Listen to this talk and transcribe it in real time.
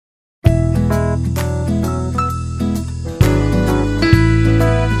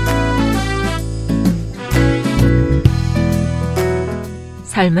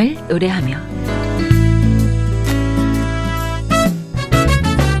삶을 노래하며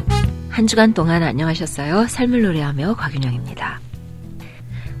한 주간 동안 안녕하셨어요? 삶을 노래하며 곽윤영입니다.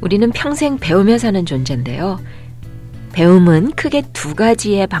 우리는 평생 배우며 사는 존재인데요. 배움은 크게 두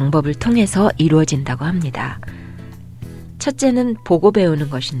가지의 방법을 통해서 이루어진다고 합니다. 첫째는 보고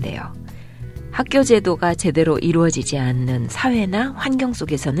배우는 것인데요. 학교 제도가 제대로 이루어지지 않는 사회나 환경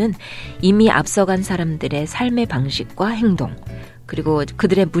속에서는 이미 앞서간 사람들의 삶의 방식과 행동, 그리고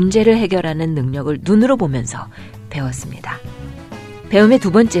그들의 문제를 해결하는 능력을 눈으로 보면서 배웠습니다. 배움의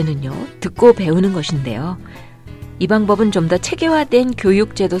두 번째는요, 듣고 배우는 것인데요. 이 방법은 좀 더 체계화된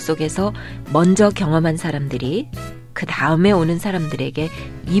교육 제도 속에서 먼저 경험한 사람들이 그 다음에 오는 사람들에게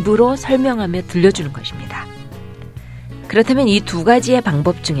입으로 설명하며 들려주는 것입니다. 그렇다면 이 두 가지의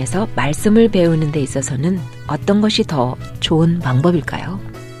방법 중에서 말씀을 배우는 데 있어서는 어떤 것이 더 좋은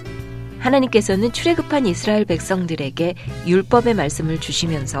방법일까요? 하나님께서는 출애굽한 이스라엘 백성들에게 율법의 말씀을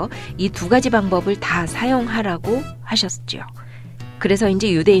주시면서 이 두 가지 방법을 다 사용하라고 하셨죠. 그래서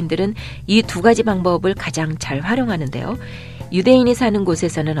이제 유대인들은 이 두 가지 방법을 가장 잘 활용하는데요. 유대인이 사는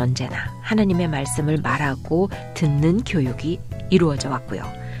곳에서는 언제나 하나님의 말씀을 말하고 듣는 교육이 이루어져 왔고요.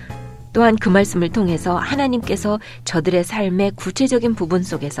 또한 그 말씀을 통해서 하나님께서 저들의 삶의 구체적인 부분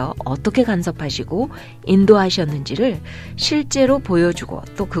속에서 어떻게 간섭하시고 인도하셨는지를 실제로 보여주고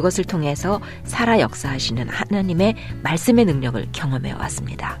또 그것을 통해서 살아 역사하시는 하나님의 말씀의 능력을 경험해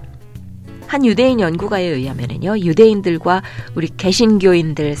왔습니다. 한 유대인 연구가에 의하면요, 유대인들과 우리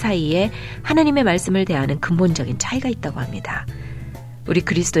개신교인들 사이에 하나님의 말씀을 대하는 근본적인 차이가 있다고 합니다. 우리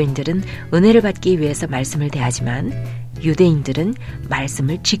그리스도인들은 은혜를 받기 위해서 말씀을 대하지만 유대인들은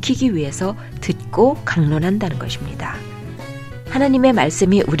말씀을 지키기 위해서 듣고 강론한다는 것입니다. 하나님의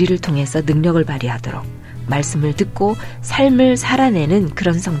말씀이 우리를 통해서 능력을 발휘하도록 말씀을 듣고 삶을 살아내는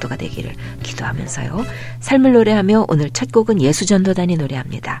그런 성도가 되기를 기도하면서요. 삶을 노래하며 오늘 첫 곡은 예수전도단이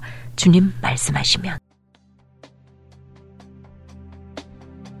노래합니다. 주님 말씀하시면.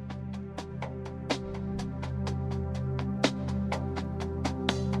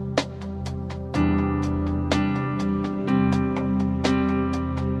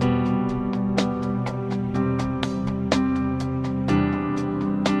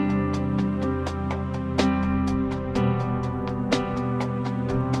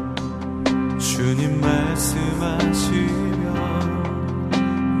 주님 말씀하시면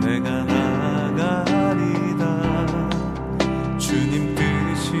내가 나가리다. 주님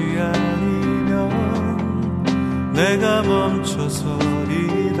뜻이 아니면 내가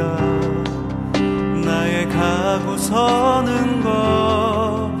멈춰서리다. 나의 가고 서는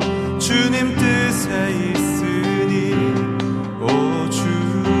것 주님 뜻에 있으니 오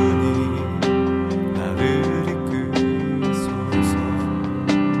주님 나를 이끄소서.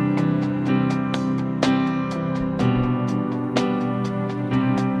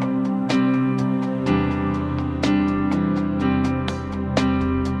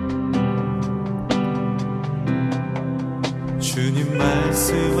 주님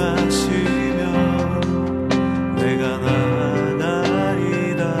말씀하시면 내가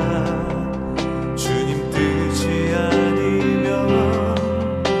나가리다. 주님 뜻이 아니면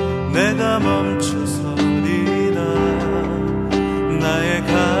내가 멈춰서리다. 나의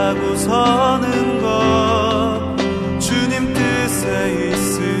가고 서는 것 주님 뜻에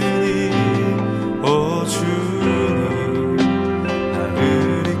있으니 오 주님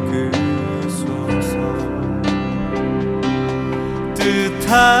나를 이끄소서.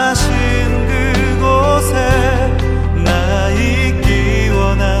 뜻하신 그곳에 나 있기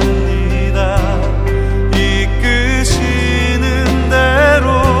원합니다. 이끄시는 대로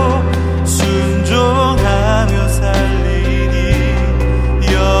순종하며 살리니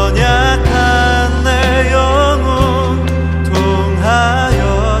연약한 내 영혼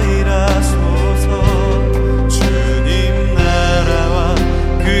통하여 일하소서. 주님 나라와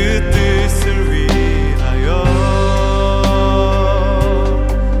그 뜻을 위하여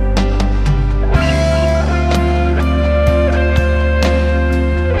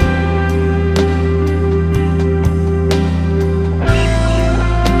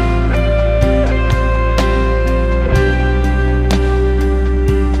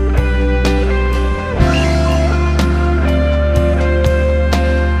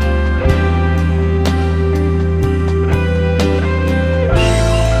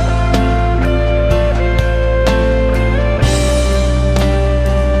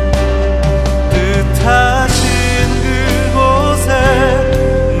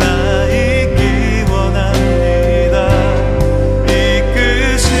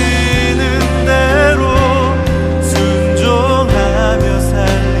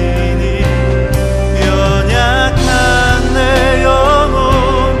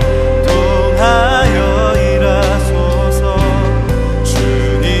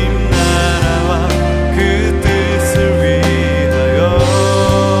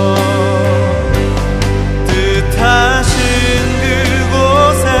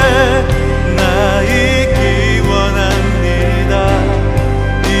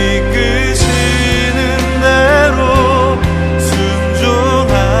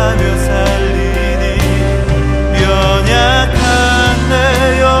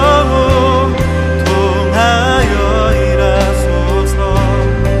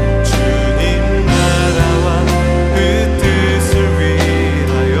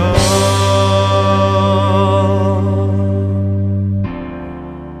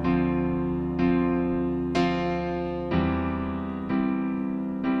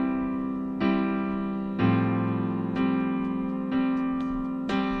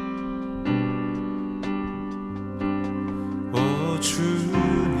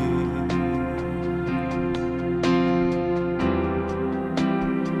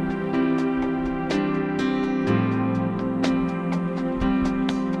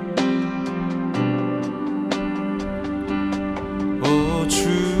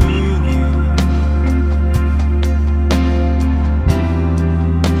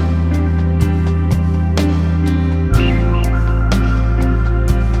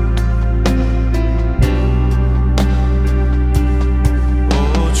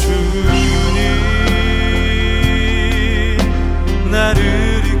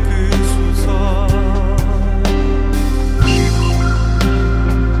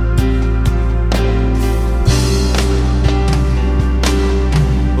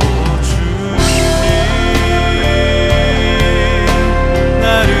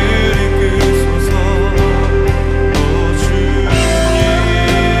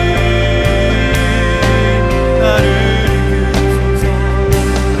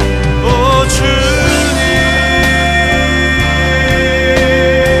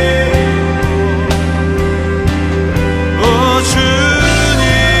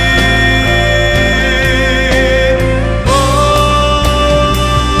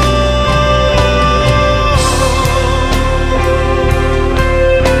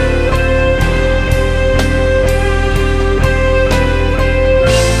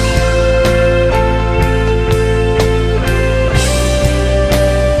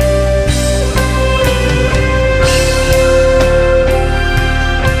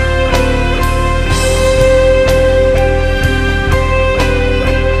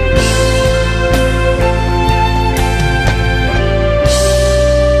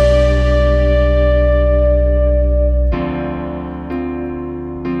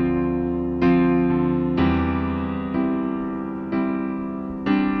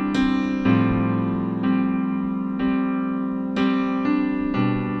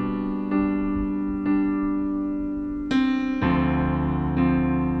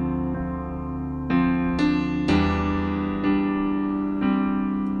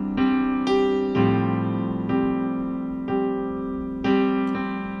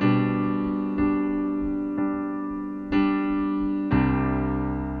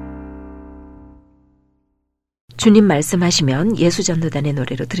주님 말씀하시면 예수전도단의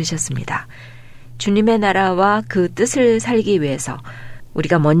노래로 들으셨습니다. 주님의 나라와 그 뜻을 살기 위해서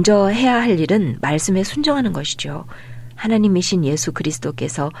우리가 먼저 해야 할 일은 말씀에 순종하는 것이죠. 하나님이신 예수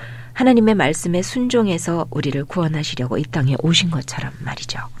그리스도께서 하나님의 말씀에 순종해서 우리를 구원하시려고 이 땅에 오신 것처럼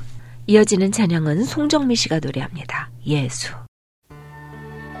말이죠. 이어지는 찬양은 송정미 씨가 노래합니다. 예수.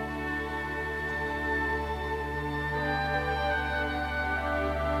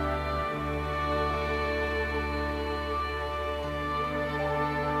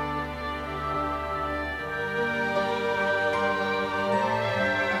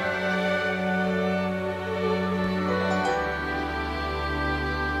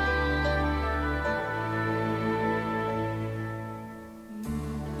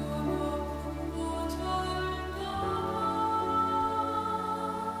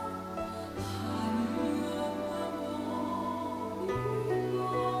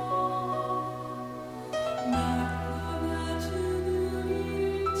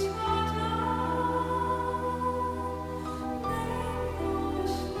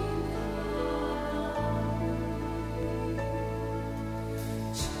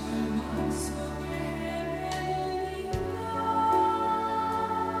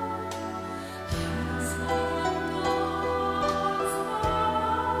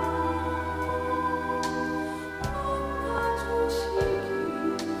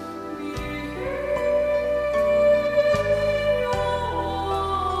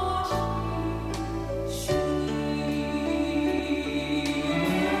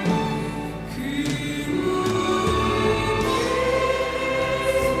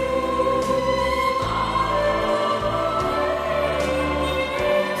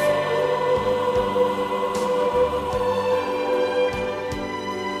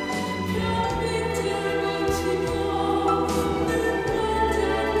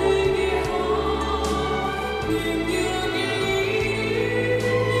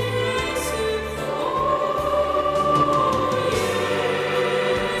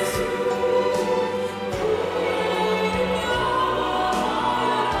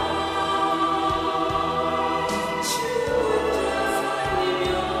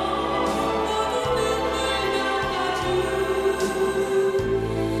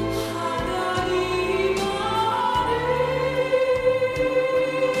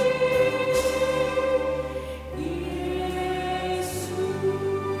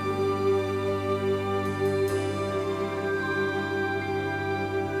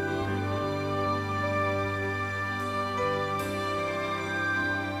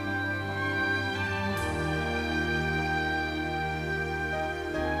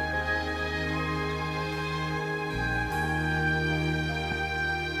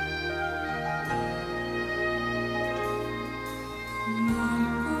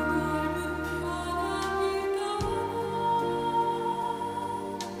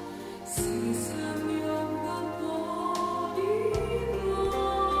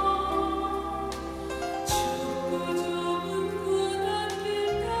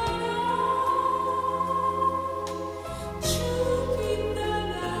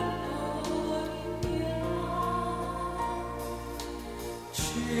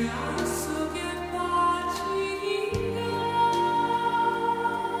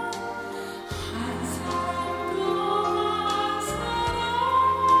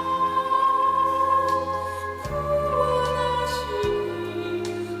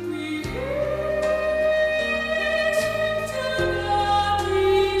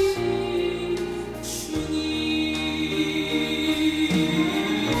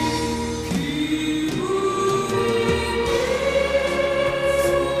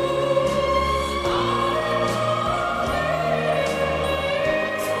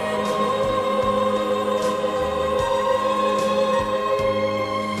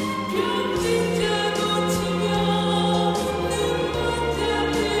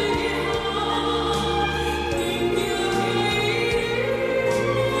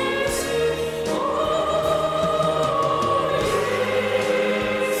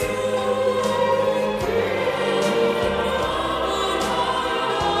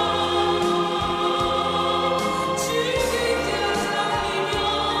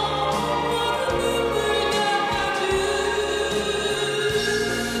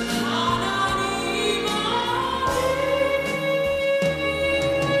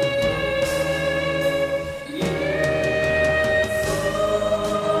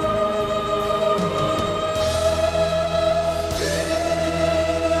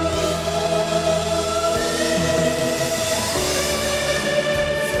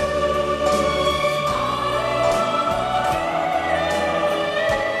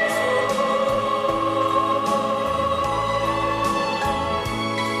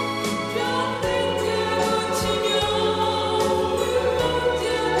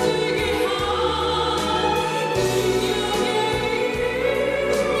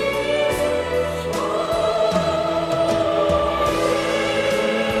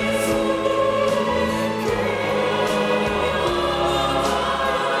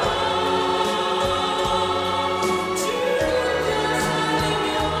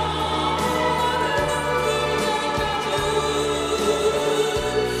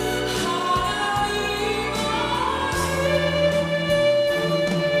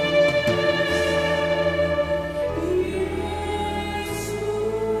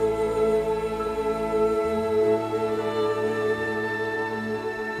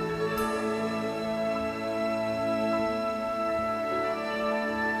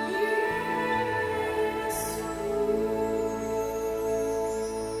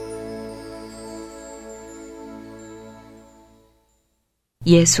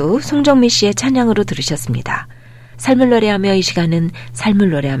 예수 송정미 씨의 찬양으로 들으셨습니다. 삶을 노래하며 이 시간은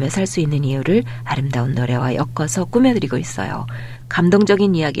삶을 노래하며 살 수 있는 이유를 아름다운 노래와 엮어서 꾸며드리고 있어요.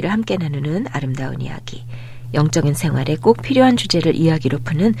 감동적인 이야기를 함께 나누는 아름다운 이야기. 영적인 생활에 꼭 필요한 주제를 이야기로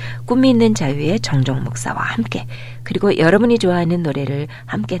푸는 꿈이 있는 자유의 정정 목사와 함께, 그리고 여러분이 좋아하는 노래를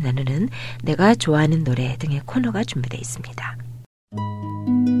함께 나누는 내가 좋아하는 노래 등의 코너가 준비되어 있습니다.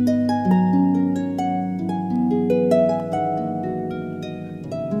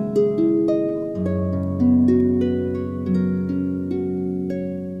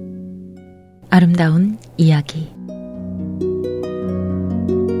 아름다운 이야기.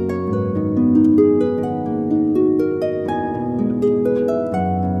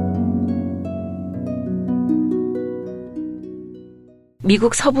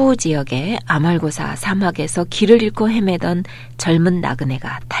 미국 서부 지역의 아말고사 사막에서 길을 잃고 헤매던 젊은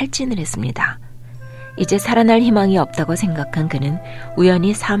나그네가 탈진을 했습니다. 이제 살아날 희망이 없다고 생각한 그는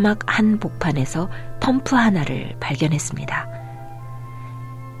우연히 사막 한 복판에서 펌프 하나를 발견했습니다.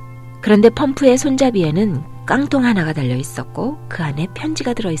 그런데 펌프의 손잡이에는 깡통 하나가 달려 있었고 그 안에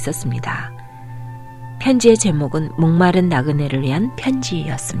편지가 들어 있었습니다. 편지의 제목은 목마른 나그네를 위한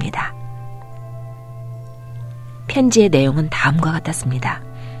편지였습니다. 편지의 내용은 다음과 같았습니다.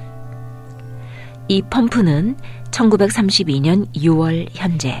 이 펌프는 1932년 6월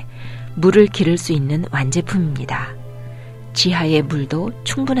현재 물을 기를 수 있는 완제품입니다. 지하의 물도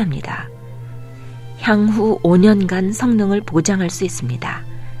충분합니다. 향후 5년간 성능을 보장할 수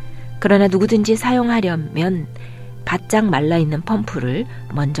있습니다. 그러나 누구든지 사용하려면 바짝 말라있는 펌프를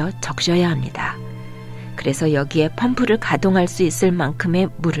먼저 적셔야 합니다. 그래서 여기에 펌프를 가동할 수 있을 만큼의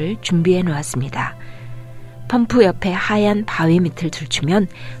물을 준비해 놓았습니다. 펌프 옆에 하얀 바위 밑을 들추면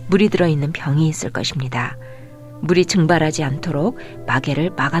물이 들어있는 병이 있을 것입니다. 물이 증발하지 않도록 마개를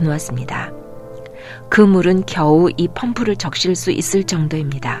막아 놓았습니다. 그 물은 겨우 이 펌프를 적실 수 있을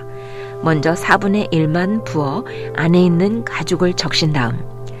정도입니다. 먼저 4분의 1만 부어 안에 있는 가죽을 적신 다음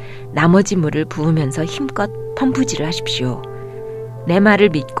나머지 물을 부으면서 힘껏 펌프질을 하십시오. 내 말을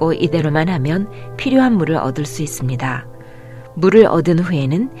믿고 이대로만 하면 필요한 물을 얻을 수 있습니다. 물을 얻은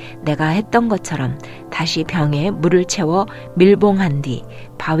후에는 내가 했던 것처럼 다시 병에 물을 채워 밀봉한 뒤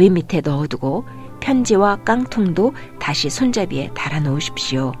바위 밑에 넣어두고 편지와 깡통도 다시 손잡이에 달아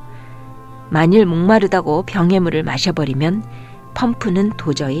놓으십시오. 만일 목마르다고 병의 물을 마셔버리면 펌프는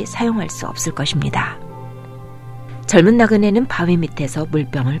도저히 사용할 수 없을 것입니다. 젊은 나그네는 바위 밑에서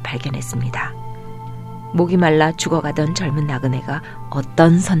물병을 발견했습니다. 목이 말라 죽어가던 젊은 나그네가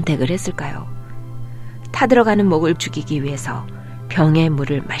어떤 선택을 했을까요? 타들어가는 목을 죽이기 위해서 병의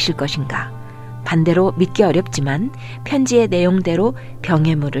물을 마실 것인가? 반대로 믿기 어렵지만 편지의 내용대로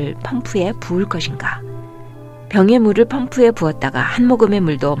병의 물을 펌프에 부을 것인가? 병의 물을 펌프에 부었다가 한 모금의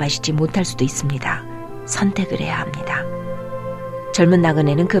물도 마시지 못할 수도 있습니다. 선택을 해야 합니다. 젊은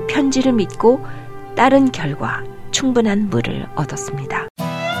나그네는 그 편지를 믿고 따른 결과 충분한 물을 얻었습니다.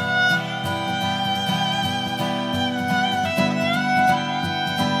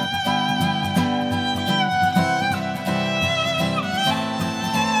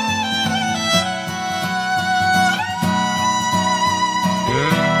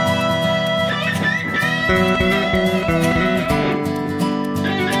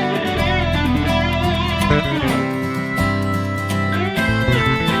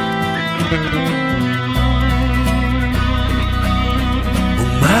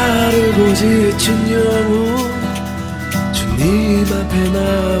 목마르고 지친 영혼 주님 앞에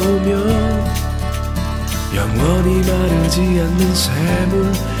나오면 영원히 마르지 않는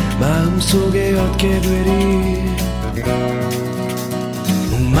샘을 마음속에 얻게 되리.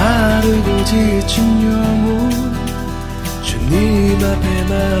 목마르고 지친 영혼 주님 앞에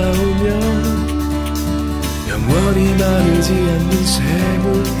나오면 영원히 마르지 않는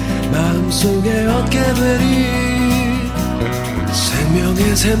샘을 마음속에 얻게 되리.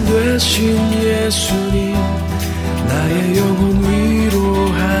 생명의 샘 되신 예수님 나의 영혼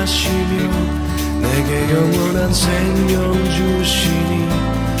위로하시며 내게 영원한 생명 주시니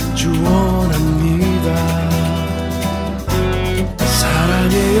주원합니다.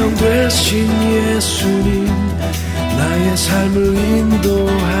 사랑의 영 되신 예수님 나의 삶을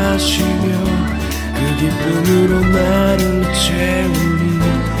인도하시며 그 기쁨으로 나를 채우니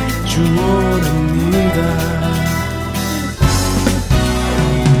주원합니다.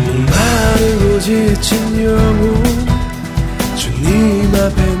 목마르고 지친 영혼 주님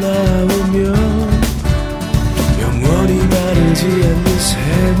앞에 나오면 영원히 마르지 않는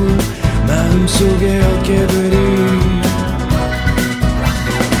샘을 마음속에 얻게 되리.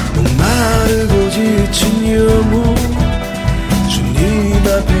 목마르고 지친 영혼 주님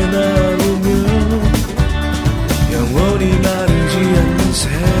앞에 나오면 영원히 마르지 않는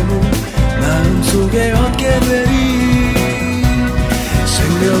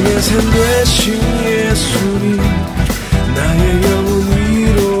생명의 샘 되신 예수님 나의 영혼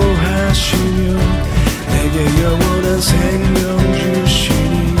위로하시며 내게 영원한 생명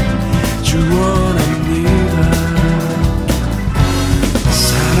주시니 주 원합니다.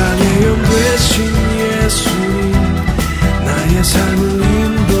 사랑의 영 되신 예수님 나의 삶을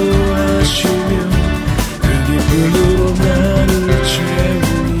인도하시며 그 기쁨으로 나를 채우니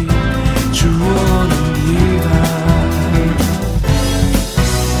주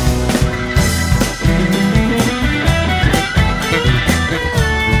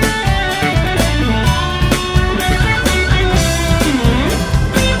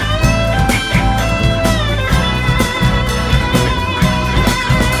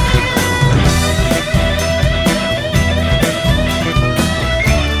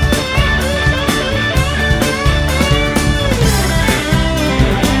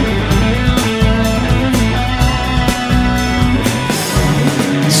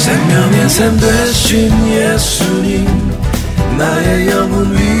생명의 샘 되신 예수님 나의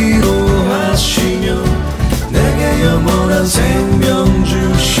영혼 위로하시며 내게 영원한 생명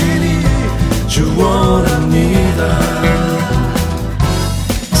주시니 주 원합니다.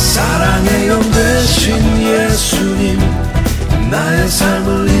 사랑의 영 되신 예수님 나의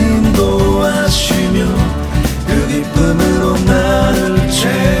삶을 인도하시며 그 기쁨으로 나를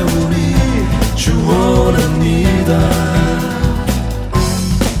채우니 주 원합니다.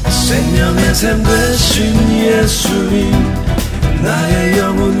 생명의 샘 되신 예수님 나의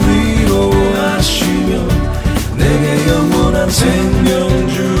영혼 위로하시며 내게 영원한 생명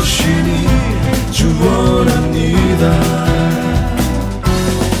주시니 주 원합니다.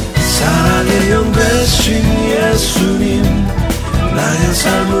 사랑의 영 되신 예수님 나의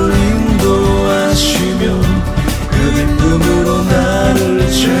삶을 인도하시며 그 기쁨으로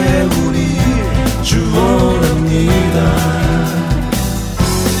나를 채우니 주 원합니다.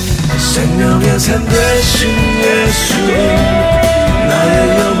 생명의 샘 되신 예수님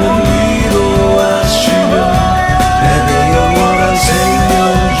나의 영혼 위로하시며 내게 영원한 생명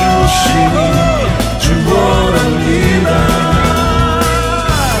주시니 주 원합니다.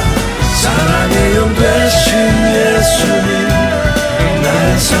 사랑의 영 되신 예수님 나의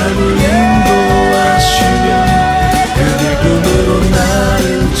삶을 인도하시며 그 기쁨으로 나를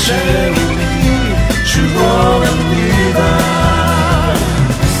채우니 주 원합니다.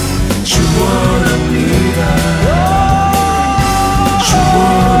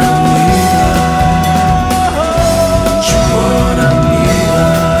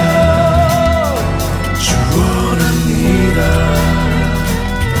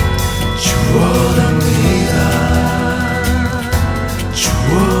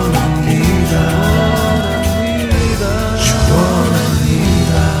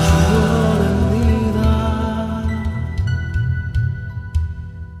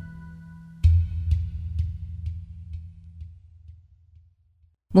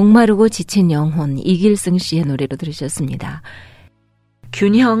 목마르고 지친 영혼 이길승 씨의 노래로 들으셨습니다.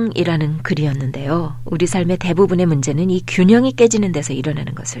 균형이라는 글이었는데요. 우리 삶의 대부분의 문제는 이 균형이 깨지는 데서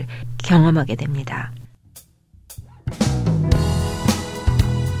일어나는 것을 경험하게 됩니다.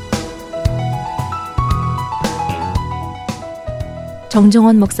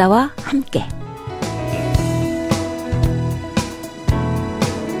 정정원 목사와 함께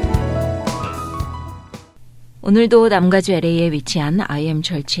오늘도 남가주 LA에 위치한 IM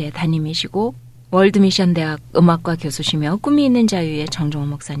철치의 담임이시고 월드미션 대학 음악과 교수시며 꿈이 있는 자유의 정정원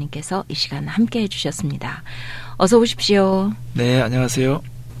목사님께서 이 시간 함께 해주셨습니다. 어서 오십시오. 네, 안녕하세요.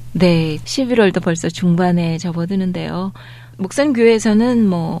 네, 11월도 벌써 중반에 접어드는데요. 목사님 교회에서는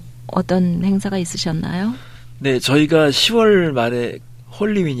뭐 어떤 행사가 있으셨나요? 네, 저희가 10월 말에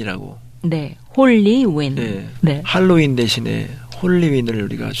홀리윈이라고. 네, 홀리윈. 네, 네. 할로윈 대신에 홀리윈을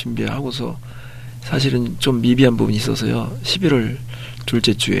우리가 준비하고서 사실은 좀 미비한 부분이 있어서요. 11월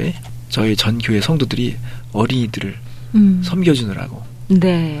둘째 주에 저희 전 교회 성도들이 어린이들을 섬겨주느라고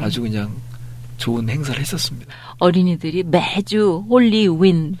네. 아주 그냥 좋은 행사를 했었습니다. 어린이들이 매주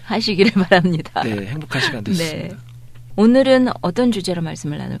홀리윈 하시기를 바랍니다. 네, 행복한 시간 됐습니다. 네. 오늘은 어떤 주제로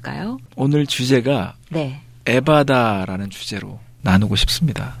말씀을 나눌까요? 오늘 주제가 네. 에바다라는 주제로 나누고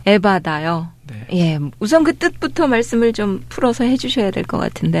싶습니다. 에바다요? 네. 예, 우선 그 뜻부터 말씀을 좀 풀어서 해주셔야 될 것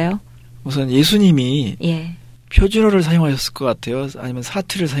같은데요. 우선 예수님이 예. 표준어를 사용하셨을 것 같아요? 아니면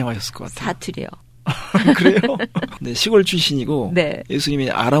사투리를 사용하셨을 것 같아요? 사투리요. 그래요? 네, 시골 출신이고 네.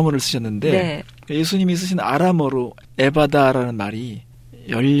 예수님이 아람어를 쓰셨는데 네. 예수님이 쓰신 아람어로 에바다라는 말이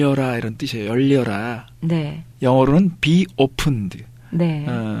열려라 이런 뜻이에요. 열려라. 네. 영어로는 be opened. 네.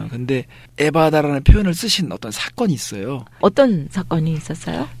 근데 에바다라는 표현을 쓰신 어떤 사건이 있어요. 어떤 사건이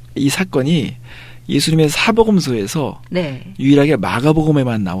있었어요? 이 사건이 예수님의 사복음서에서 네. 유일하게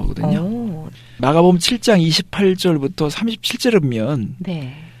마가복음에만 나오거든요. 오. 마가복음 7장 28절부터 37절을 보면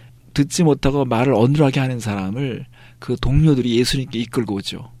네. 듣지 못하고 말을 어눌하게 하는 사람을 그 동료들이 예수님께 이끌고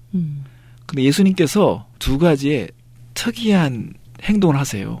오죠. 근데 예수님께서 두 가지의 특이한 행동을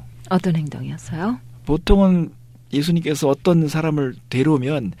하세요. 어떤 행동이었어요? 보통은 예수님께서 어떤 사람을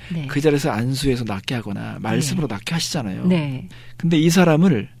데려오면 네. 그 자리에서 안수해서 낫게 하거나 말씀으로 낫게 하시잖아요. 네. 근데 이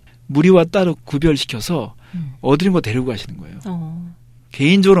사람을 무리와 따로 구별시켜서 어디론가 데리고 가시는 거예요.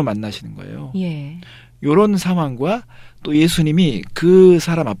 개인적으로 만나시는 거예요. 예. 이런 상황과 또 예수님이 그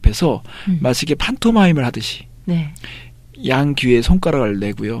사람 앞에서 마치 이렇게 판토마임을 하듯이 네. 양 귀에 손가락을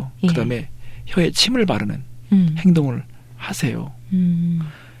내고요. 예. 그다음에 혀에 침을 바르는 행동을 하세요.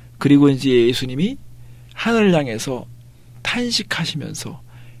 그리고 이제 예수님이 하늘을 향해서 탄식하시면서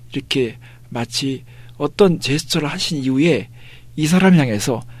이렇게 마치 어떤 제스처를 하신 이후에 이 사람을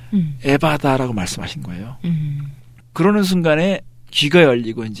향해서 에바다라고 말씀하신 거예요. 그러는 순간에 귀가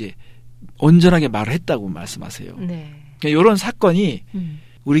열리고 이제 온전하게 말을 했다고 말씀하세요. 네. 그러니까 이런 사건이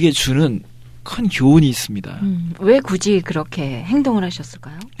우리에게 주는 큰 교훈이 있습니다. 왜 굳이 그렇게 행동을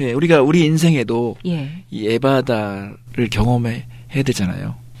하셨을까요? 네, 우리가 우리 인생에도 예. 이 에바다를 경험해야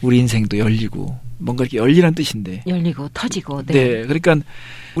되잖아요. 우리 인생도 열리고 뭔가 이렇게 열리란 뜻인데 열리고 터지고. 네. 네, 그러니까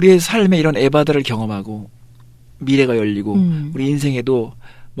우리의 삶에 이런 에바다를 경험하고 미래가 열리고 우리 인생에도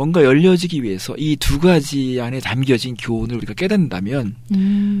뭔가 열려지기 위해서 이 두 가지 안에 담겨진 교훈을 우리가 깨닫는다면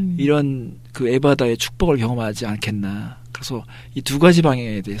이런 그 에바다의 축복을 경험하지 않겠나. 그래서 이 두 가지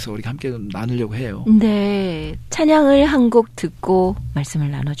방향에 대해서 우리가 함께 좀 나누려고 해요. 네. 찬양을 한 곡 듣고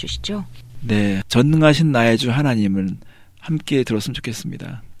말씀을 나눠주시죠. 네. 전능하신 나의 주 하나님은 함께 들었으면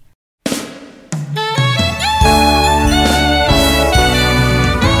좋겠습니다.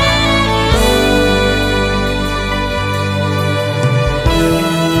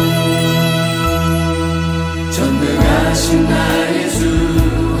 전능하신 나의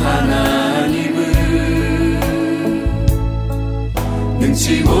주 하나님은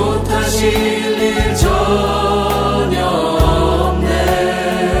능치 못하실 일 전혀 없네.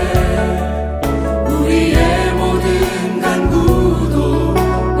 우리의 모든 간구도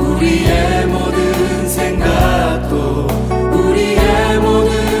우리의 모든 생각도 우리의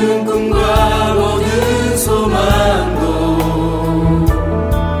모든 꿈과 모든 소망도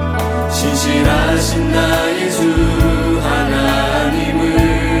신실하신 나의 주 하나님은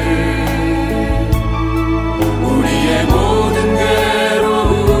우리의 모든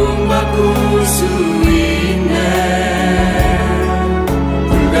괴로움 바꿀 수 있네.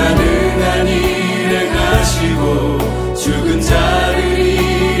 불가능한 일에 가시고 죽은 자를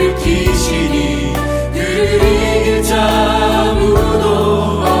일으키시니 그를 이길 자 아무도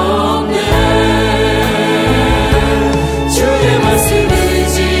없네. 주의 말씀을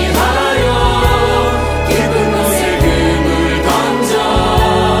의지하여 깊은 곳에 금을 던져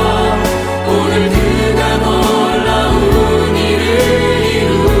오늘 그가 놀라운 일을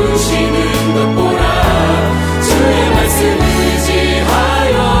이루시는 것 보라.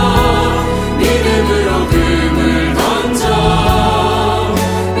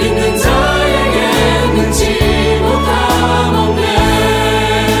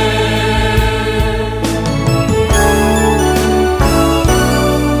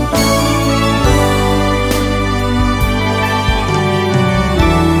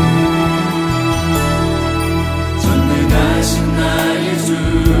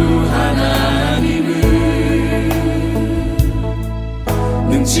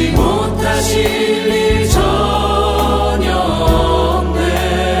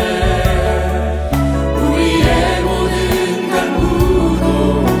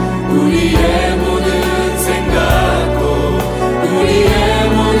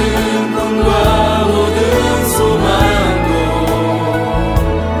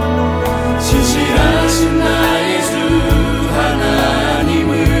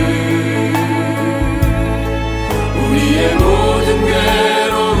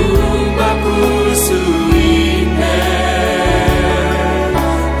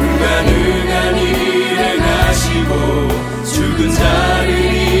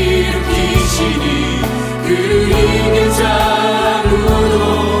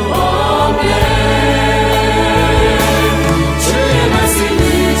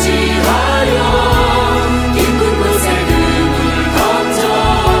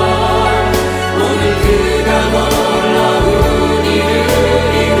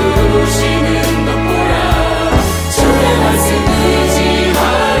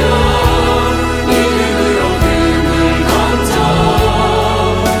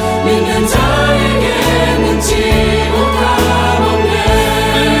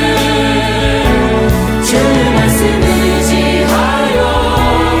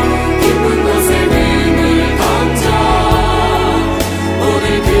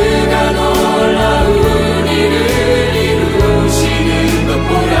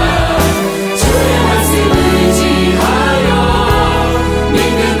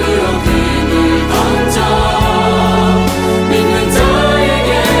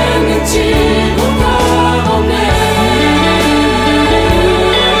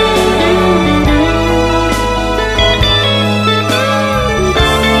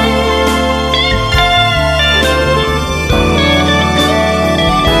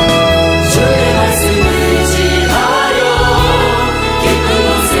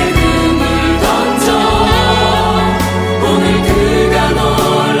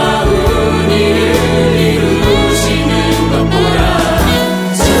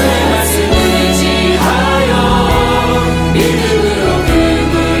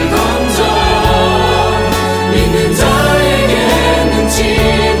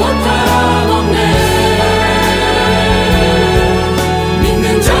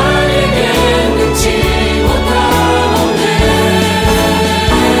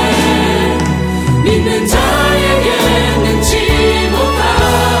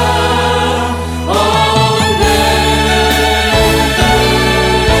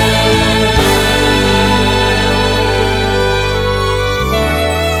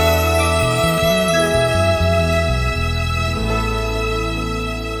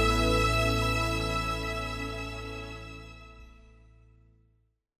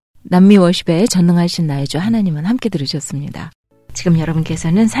 남미 워십의 전능하신 나의 주 하나님은 함께 들으셨습니다. 지금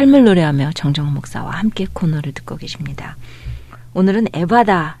여러분께서는 삶을 노래하며 정정훈 목사와 함께 코너를 듣고 계십니다. 오늘은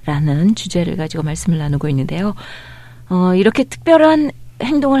에바다라는 주제를 가지고 말씀을 나누고 있는데요. 이렇게 특별한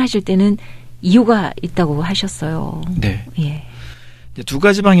행동을 하실 때는 이유가 있다고 하셨어요. 네. 예. 이제 두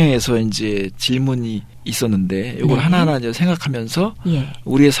가지 방향에서 이제 질문이 있었는데 이걸 네. 하나하나 이제 생각하면서 예.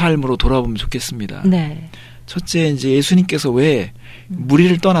 우리의 삶으로 돌아보면 좋겠습니다. 네. 첫째, 이제 예수님께서 왜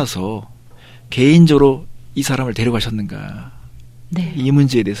무리를 떠나서 개인적으로 이 사람을 데려가셨는가? 네. 이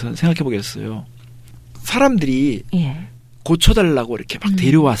문제에 대해서 생각해 보겠어요. 사람들이 예. 고쳐달라고 이렇게 막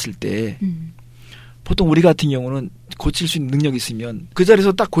데려왔을 때 보통 우리 같은 경우는 고칠 수 있는 능력이 있으면 그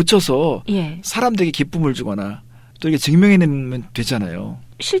자리에서 딱 고쳐서 예. 사람들에게 기쁨을 주거나 또 이렇게 증명해내면 되잖아요.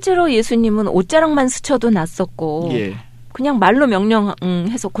 실제로 예수님은 옷자락만 스쳐도 낫었고 예. 그냥 말로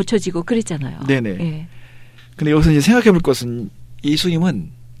명령해서 고쳐지고 그랬잖아요. 네네. 예. 근데 여기서 이제 생각해 볼 것은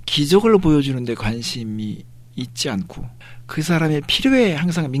예수님은 기적을 보여주는데 관심이 있지 않고 그 사람의 필요에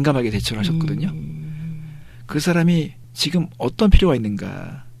항상 민감하게 대처를 하셨거든요. 그 사람이 지금 어떤 필요가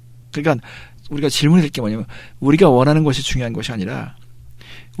있는가. 그러니까 우리가 질문해야 될 게 뭐냐면 우리가 원하는 것이 중요한 것이 아니라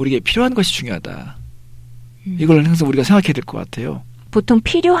우리에게 필요한 것이 중요하다. 이걸 항상 우리가 생각해야 될 것 같아요. 보통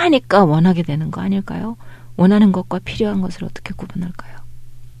필요하니까 원하게 되는 거 아닐까요? 원하는 것과 필요한 것을 어떻게 구분할까요?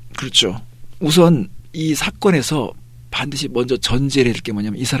 그렇죠. 우선 이 사건에서 반드시 먼저 전제를 해야 될 게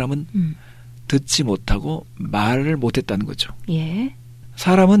뭐냐면 이 사람은 듣지 못하고 말을 못했다는 거죠. 예.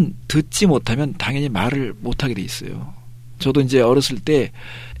 사람은 듣지 못하면 당연히 말을 못하게 돼 있어요. 저도 이제 어렸을 때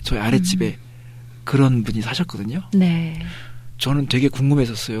저희 아랫집에 그런 분이 사셨거든요. 네. 저는 되게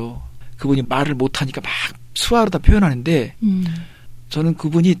궁금했었어요. 그분이 말을 못하니까 막 수화로 다 표현하는데 저는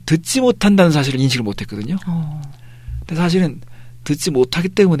그분이 듣지 못한다는 사실을 인식을 못했거든요. 근데 사실은 듣지 못하기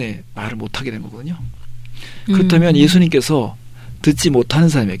때문에 말을 못하게 된 거거든요. 그렇다면 예수님께서 듣지 못하는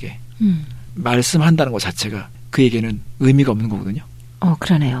사람에게 말씀한다는 것 자체가 그에게는 의미가 없는 거거든요.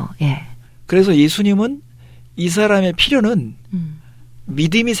 그러네요. 예. 그래서 예수님은 이 사람의 필요는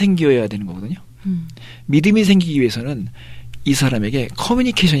믿음이 생겨야 되는 거거든요. 믿음이 생기기 위해서는 이 사람에게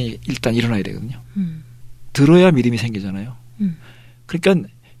커뮤니케이션이 일단 일어나야 되거든요. 들어야 믿음이 생기잖아요. 그러니까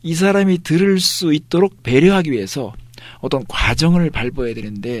이 사람이 들을 수 있도록 배려하기 위해서 어떤 과정을 밟아야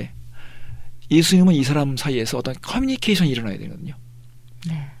되는데 예수님은 이 사람 사이에서 어떤 커뮤니케이션이 일어나야 되거든요.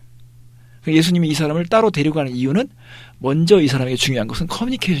 네. 예수님이 이 사람을 따로 데려가는 이유는 먼저 이 사람에게 중요한 것은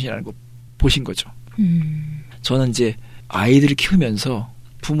커뮤니케이션이라는 거 보신 거죠. 저는 이제 아이들을 키우면서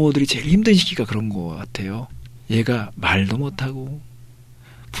부모들이 제일 힘든 시기가 그런 것 같아요. 얘가 말도 못하고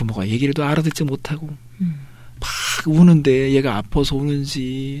부모가 얘기를 알아듣지 못하고 막 우는데 얘가 아파서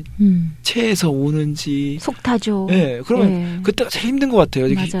우는지 체해서 우는지 속 타죠. 네, 그러면 예. 그때가 제일 힘든 것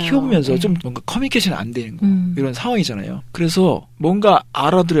같아요. 맞아요. 키워보면서 예. 좀 뭔가 커뮤니케이션이 안 되는 거 이런 상황이잖아요. 그래서 뭔가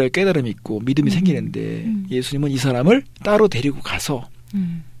알아들어야 깨달음이 있고 믿음이 생기는데 예수님은 이 사람을 따로 데리고 가서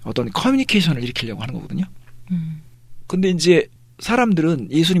어떤 커뮤니케이션을 일으키려고 하는 거거든요. 근데 이제 사람들은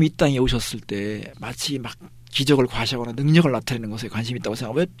예수님이 이 땅에 오셨을 때 마치 막 기적을 과시하거나 능력을 나타내는 것에 관심이 있다고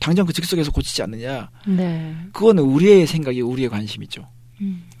생각하고 왜 당장 그 즉석에서 고치지 않느냐. 네. 그건 우리의 생각이 우리의 관심이죠.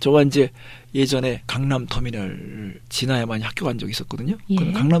 저가 이제 예전에 강남 터미널을 지나야만 학교 간 적이 있었거든요. 예.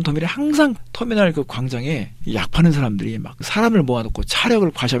 강남 터미널에 항상 터미널 그 광장에 약 파는 사람들이 막 사람을 모아놓고 차력을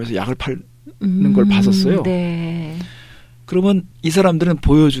과시하면서 약을 파는 걸 봤었어요. 네. 그러면 이 사람들은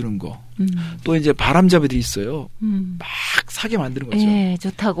보여주는 거. 또 이제 바람잡이들이 있어요. 막 사게 만드는 거죠. 예,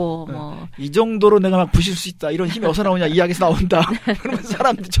 좋다고 뭐. 이 정도로 내가 막 부실 수 있다. 이런 힘이 어디서 나오냐. 이 약에서 나온다. 그러면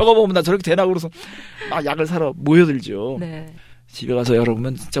사람들 저거 보면 나 저렇게 되나 그래서 막 약을 사러 모여들죠. 네. 집에 가서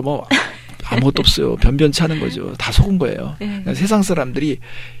열어보면 진짜 뭐 아무것도 없어요. 변변치 않은 거죠. 다 속은 거예요. 네. 세상 사람들이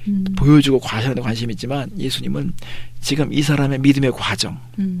보여주고 과시하는 데 관심이 있지만 예수님은 지금 이 사람의 믿음의 과정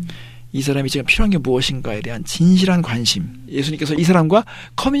이 사람이 지금 필요한 게 무엇인가에 대한 진실한 관심. 예수님께서 이 사람과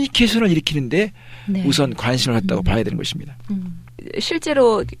커뮤니케이션을 일으키는데 네. 우선 관심을 갖다고 봐야 되는 것입니다.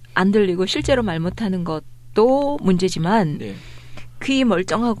 실제로 안 들리고 실제로 말 못하는 것도 문제지만 네. 귀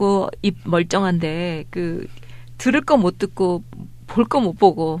멀쩡하고 입 멀쩡한데 그 들을 거 못 듣고 볼 거 못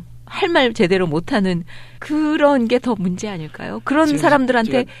보고 할 말 제대로 못하는 그런 게 더 문제 아닐까요? 그런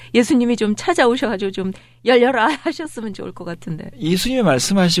사람들한테 예수님이 좀 찾아오셔가지고 좀 열려라 하셨으면 좋을 것 같은데. 예수님이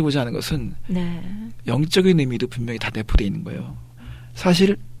말씀하시고자 하는 것은 네. 영적인 의미도 분명히 다 내포되어 있는 거예요.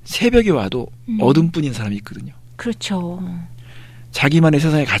 사실 새벽에 와도 어둠뿐인 사람이 있거든요. 그렇죠. 자기만의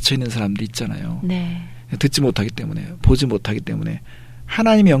세상에 갇혀있는 사람들이 있잖아요. 네. 듣지 못하기 때문에 보지 못하기 때문에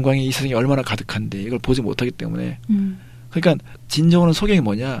하나님의 영광이 이 세상에 얼마나 가득한데 이걸 보지 못하기 때문에 그러니까 진정으로는 소경이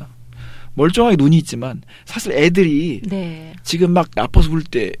뭐냐 멀쩡하게 눈이 있지만 사실 애들이 네. 지금 막 아파서 울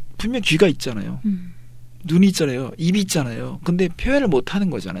때 분명 귀가 있잖아요. 눈이 있잖아요. 입이 있잖아요. 근데 표현을 못 하는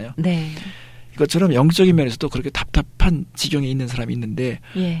거잖아요. 네. 이것처럼 영적인 면에서도 그렇게 답답한 지경에 있는 사람이 있는데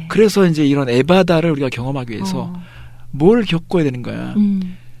예. 그래서 이제 이런 에바다를 우리가 경험하기 위해서 뭘 겪어야 되는 거야.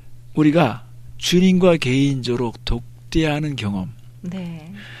 우리가 주님과 개인적으로 독대하는 경험.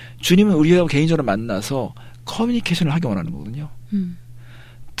 네. 주님은 우리가 개인적으로 만나서 커뮤니케이션을 하기 원하는 거거든요.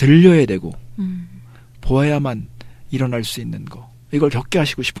 들려야 되고 보아야만 일어날 수 있는 거. 이걸 겪게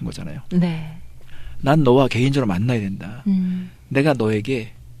하시고 싶은 거잖아요. 네. 난 너와 개인적으로 만나야 된다. 내가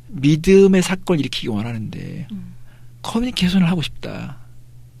너에게 믿음의 사건을 일으키기 원하는데 커뮤니케이션을 하고 싶다.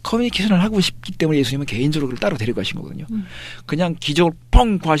 커뮤니케이션을 하고 싶기 때문에 예수님은 개인적으로 그를 따로 데려가신 거거든요. 그냥 기적을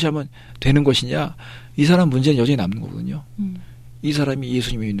펑 과시하면 되는 것이냐. 이 사람 문제는 여전히 남는 거거든요. 이 사람이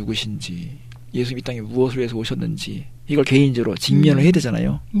예수님이 누구신지, 예수님 이 땅에 무엇을 위해서 오셨는지 이걸 개인적으로 직면을 해야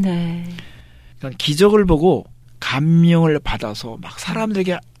되잖아요. 네. 그러니까 기적을 보고 감명을 받아서 막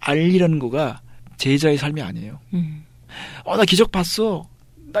사람들에게 알리라는 거가 제자의 삶이 아니에요. 나 기적 봤어.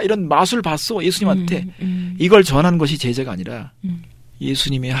 나 이런 마술 봤어. 예수님한테. 이걸 전하는 것이 제자가 아니라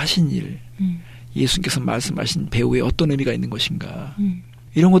예수님이 하신 일, 예수님께서 말씀하신 배우에 어떤 의미가 있는 것인가.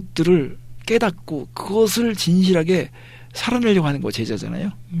 이런 것들을 깨닫고 그것을 진실하게 살아내려고 하는 거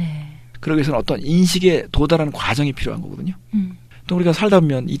제자잖아요. 네. 그러기 위해서는 어떤 인식에 도달하는 과정이 필요한 거거든요. 또 우리가 살다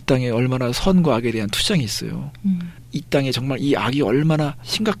보면 이 땅에 얼마나 선과 악에 대한 투쟁이 있어요. 이 땅에 정말 이 악이 얼마나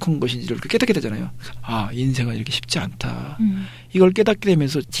심각한 것인지를 깨닫게 되잖아요. 아, 인생은 이렇게 쉽지 않다. 이걸 깨닫게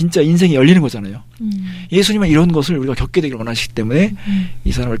되면서 진짜 인생이 열리는 거잖아요. 예수님은 이런 것을 우리가 겪게 되길 원하시기 때문에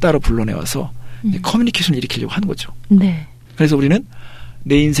이 사람을 따로 불러내와서 커뮤니케이션을 일으키려고 하는 거죠. 네. 그래서 우리는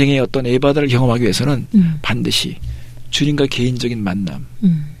내 인생의 어떤 에바다를 경험하기 위해서는 반드시 주님과 개인적인 만남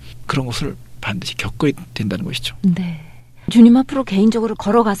그런 것을 반드시 겪어야 된다는 것이죠. 네. 주님 앞으로 개인적으로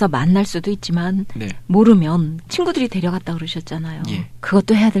걸어가서 만날 수도 있지만 네. 모르면 친구들이 데려갔다 그러셨잖아요. 예.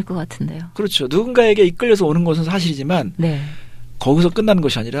 그것도 해야 될 것 같은데요. 그렇죠. 누군가에게 이끌려서 오는 것은 사실이지만 네. 거기서 끝나는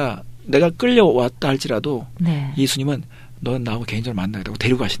것이 아니라 내가 끌려왔다 할지라도 네. 예수님은 너는 나하고 개인적으로 만나야 되고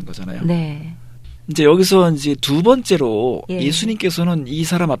데려가시는 거잖아요. 네. 이제 여기서 이제 두 번째로 예. 예수님께서는 이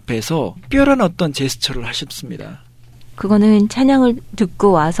사람 앞에서 특별한 어떤 제스처를 하셨습니다. 그거는 찬양을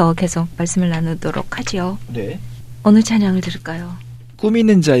듣고 와서 계속 말씀을 나누도록 하지요. 네. 어느 찬양을 들을까요? 꿈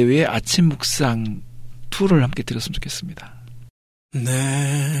있는 자유의 아침 묵상 2를 함께 들었으면 좋겠습니다.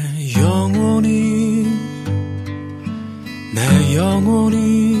 내 영혼이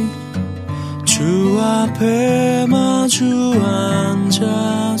주 앞에 마주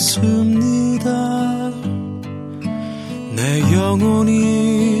앉았습니다. 내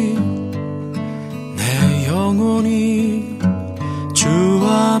영혼이 주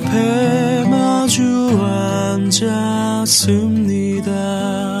앞에 마주 앉았습니다.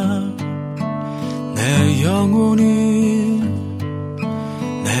 내 영혼이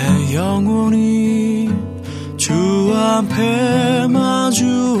주 앞에 마주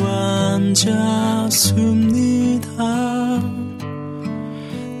앉았습니다.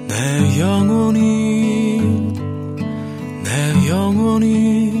 내 영혼이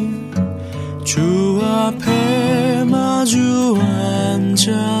주 앞에 마주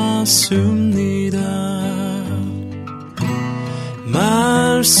앉았습니다.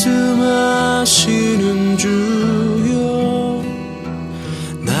 말씀하시는 주여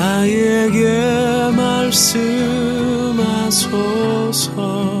나에게 말씀하소서.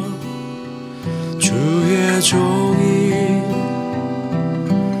 주의 종이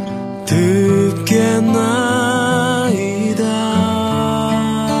듣겠나이다.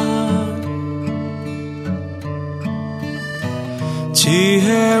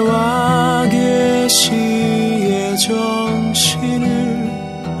 지혜와 계시의 정신을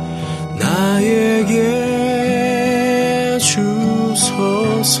나에게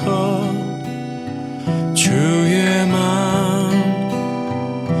주소서. 주의 마음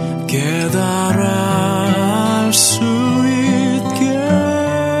깨달아 알 수 있게.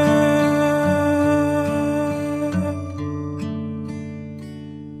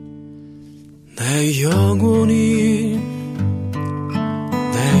 내 영혼이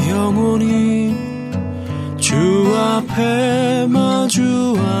주 앞에 마주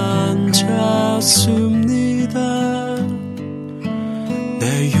앉았습니다.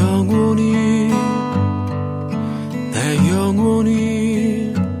 내 영혼이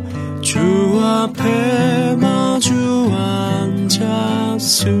주 앞에 마주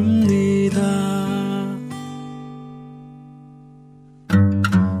앉았습니다.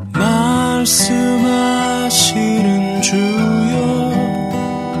 말씀하시는 주여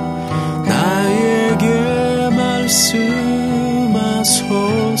나에게 말씀하소서.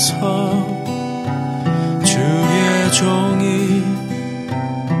 주의 종이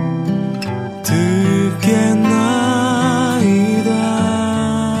듣게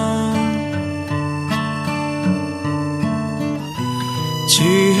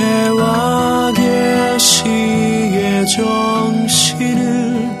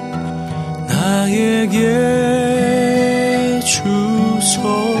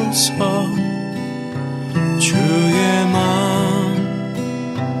주옵소서. 주의 마음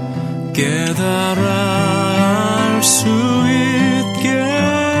깨달아 알 수 있게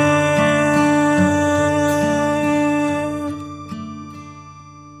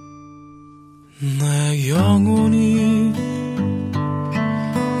내 영혼이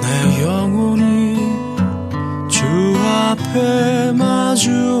주 앞에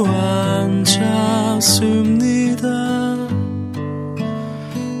마주 앉았습니다.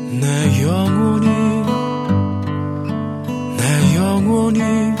 내 영혼이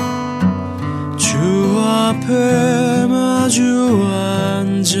주 앞에 마주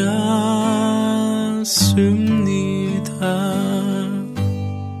앉았습니다.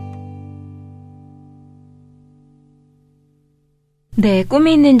 네,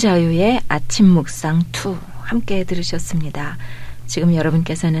 꿈이 있는 자유의 아침 묵상 2 함께 들으셨습니다. 지금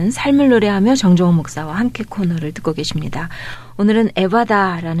여러분께서는 삶을 노래하며 정종원 목사와 함께 코너를 듣고 계십니다. 오늘은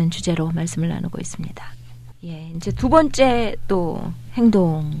에바다라는 주제로 말씀을 나누고 있습니다. 예, 이제 두 번째 또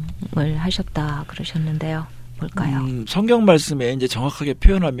행동을 하셨다 그러셨는데요. 뭘까요? 성경 말씀에 이제 정확하게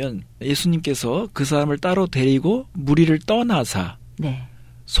표현하면 예수님께서 그 사람을 따로 데리고 무리를 떠나사 네.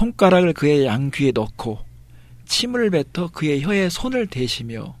 손가락을 그의 양귀에 넣고 침을 뱉어 그의 혀에 손을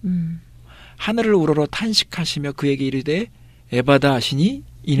대시며 하늘을 우러러 탄식하시며 그에게 이르되 에바다 하시니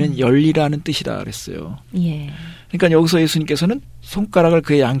이는 열리라는 뜻이다 그랬어요. 예. 그러니까 여기서 예수님께서는 손가락을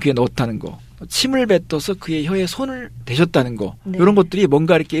그의 양귀에 넣었다는 거, 침을 뱉어서 그의 혀에 손을 대셨다는 거, 네. 이런 것들이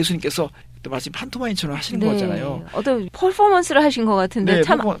뭔가 이렇게 예수님께서 마치 판토마임처럼 하시는 네. 거잖아요. 어떤 퍼포먼스를 하신 것 같은데 네,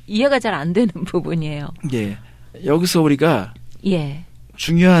 참 이해가 잘 안 되는 부분이에요. 예. 여기서 우리가 예.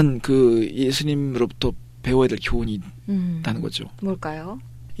 중요한 그 예수님으로부터 배워야 될 교훈이 있다는 거죠. 뭘까요?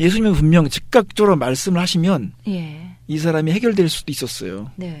 예수님은 분명 즉각적으로 말씀을 하시면 예. 이 사람이 해결될 수도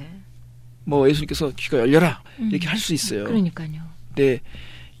있었어요. 네. 뭐 예수님께서 귀가 열려라 이렇게 할 수 있어요. 그러니까요. 근데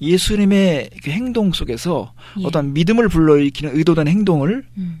예수님의 그 행동 속에서 예. 어떤 믿음을 불러일으키는 의도된 행동을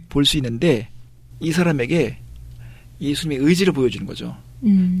볼 수 있는데 이 사람에게 예수님의 의지를 보여주는 거죠.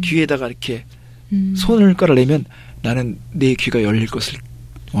 귀에다가 이렇게 손을 깔아내면 나는 내 귀가 열릴 것을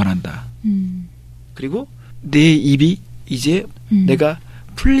원한다. 그리고 내 입이 이제 내가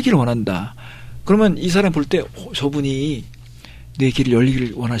풀리기를 원한다. 그러면 이 사람 볼 때 저분이 내 귀를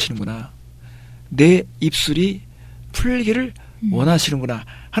열리기를 원하시는구나. 내 입술이 풀리기를 원하시는구나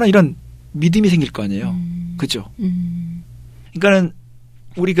하는 이런 믿음이 생길 거 아니에요. 그죠? 그러니까는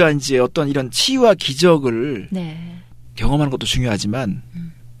우리가 이제 어떤 이런 치유와 기적을 네. 경험하는 것도 중요하지만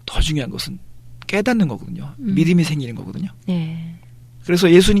더 중요한 것은 깨닫는 거거든요. 믿음이 생기는 거거든요. 네. 그래서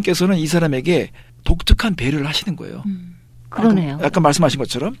예수님께서는 이 사람에게 독특한 배려를 하시는 거예요. 그러네요. 아까 말씀하신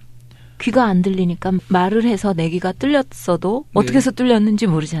것처럼 귀가 안 들리니까 말을 해서 내 귀가 뚫렸어도 어떻게 해서 뚫렸는지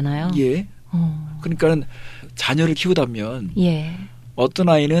모르잖아요. 예. 그러니까는 자녀를 키우다 보면 예. 어떤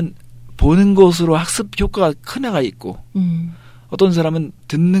아이는 보는 것으로 학습 효과가 큰 애가 있고 어떤 사람은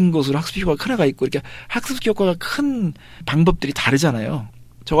듣는 것으로 학습 효과가 큰 애가 있고 이렇게 학습 효과가 큰 방법들이 다르잖아요.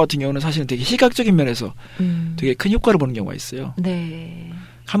 저 같은 경우는 사실은 되게 시각적인 면에서 되게 큰 효과를 보는 경우가 있어요. 네.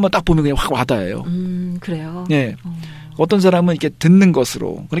 한번 딱 보면 그냥 확 와닿아요. 그래요? 네. 어떤 사람은 이렇게 듣는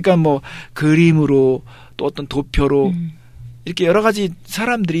것으로, 그러니까 뭐 그림으로 또 어떤 도표로 이렇게 여러 가지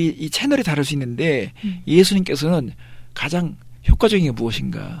사람들이 이 채널이 다를 수 있는데 예수님께서는 가장 효과적인 게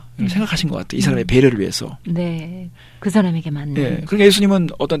무엇인가 생각하신 것 같아요. 이 사람의 배려를 위해서. 네. 그 사람에게 맞는. 네. 그러니까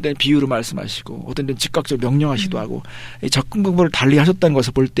예수님은 어떤 때는 비유로 말씀하시고 어떤 때는 즉각적으로 명령하시기도 하고 이 접근 방법을 달리 하셨다는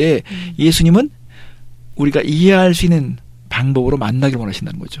것을 볼 때 예수님은 우리가 이해할 수 있는 방법으로 만나길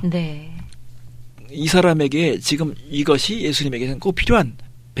원하신다는 거죠. 네. 이 사람에게 지금 이것이 예수님에게는 꼭 필요한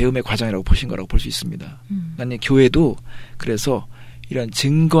배움의 과정이라고 보신 거라고 볼 수 있습니다. 아니 교회도 그래서 이런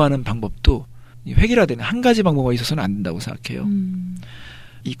증거하는 방법도 획일화되는 한 가지 방법에 있어서는 안 된다고 생각해요.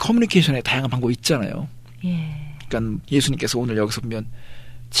 이 커뮤니케이션에 다양한 방법이 있잖아요. 예. 그러니까 예수님께서 오늘 여기서 보면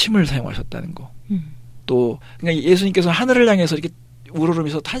침을 사용하셨다는 거. 또 그러니까 예수님께서 하늘을 향해서 이렇게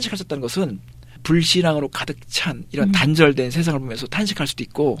우러르면서 탄식하셨다는 것은 불신앙으로 가득 찬 이런 단절된 세상을 보면서 탄식할 수도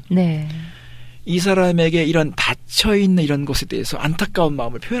있고 네. 이 사람에게 이런 닫혀있는 이런 것에 대해서 안타까운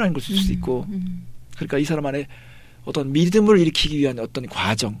마음을 표현하는 것일 수도 있고 그러니까 이 사람 안에 어떤 믿음을 일으키기 위한 어떤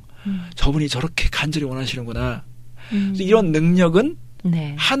과정 저분이 저렇게 간절히 원하시는구나 이런 능력은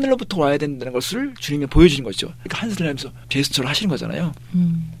네. 하늘로부터 와야 된다는 것을 주님이 보여주는 거죠. 그러니까 하늘을 하면서 제스처를 하시는 거잖아요.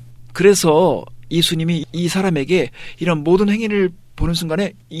 그래서 예수님이 이 사람에게 이런 모든 행위를 보는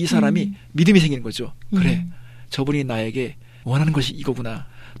순간에 이 사람이 믿음이 생기는 거죠. 그래, 저분이 나에게 원하는 것이 이거구나.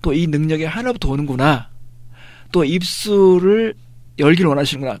 또 이 능력이 하나부터 오는구나. 또 입술을 열기를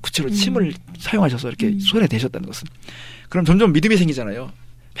원하시는구나. 구체로 침을 사용하셔서 이렇게 손에 대셨다는 것은. 그럼 점점 믿음이 생기잖아요.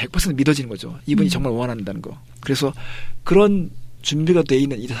 100% 믿어지는 거죠. 이분이 정말 원한다는 거. 그래서 그런 준비가 돼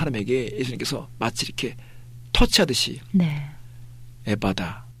있는 이 사람에게 예수님께서 마치 이렇게 터치하듯이 네.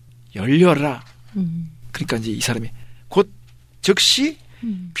 에바다 열려라. 그러니까 이제 이 사람이 곧 즉시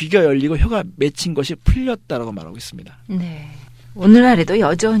귀가 열리고 혀가 맺힌 것이 풀렸다라고 말하고 있습니다. 네. 오늘날에도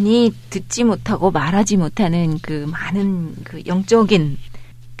여전히 듣지 못하고 말하지 못하는 그 많은 그 영적인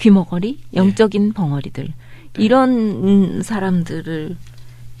귀머거리, 영적인 벙어리들 이런 사람들을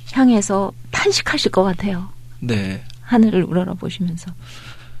향해서 탄식하실 것 같아요. 네. 하늘을 우러러보시면서.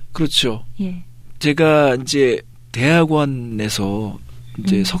 그렇죠. 예. 제가 이제 대학원에서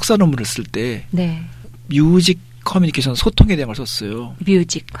이제 석사 논문을 쓸 때 네. 뮤직 커뮤니케이션 소통에 대한 걸 썼어요.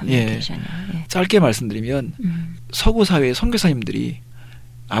 뮤직 커뮤니케이션이요. 예. 짧게 말씀드리면 서구 사회의 선교사님들이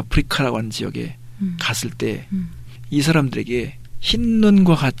아프리카라고 하는 지역에 갔을 때 이 사람들에게 흰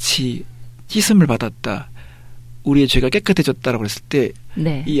눈과 같이 씻음을 받았다. 우리의 죄가 깨끗해졌다라고 했을 때 이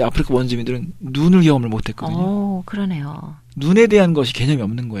네. 아프리카 원주민들은 눈을 경험을 못했거든요. 오, 그러네요. 눈에 대한 것이 개념이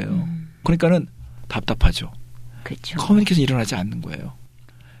없는 거예요. 그러니까는 답답하죠. 그렇죠. 커뮤니케이션이 일어나지 않는 거예요.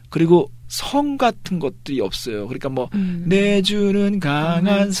 그리고 성 같은 것들이 없어요. 그러니까 뭐 내 주는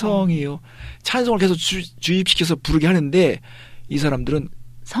강한 성이요. 찬송을 계속 주입시켜서 부르게 하는데 이 사람들은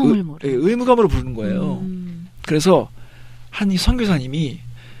성을 모르. 의무감으로 부르는 거예요. 그래서 한 선교사님이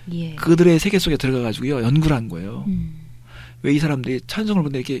예. 그들의 세계 속에 들어가가지고요 연구를 한 거예요. 왜 이 사람들이 찬송을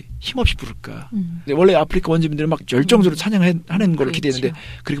부르는데 이렇게 힘없이 부를까? 근데 원래 아프리카 원주민들은 막 열정적으로 찬양하는 걸로 그렇죠. 기대했는데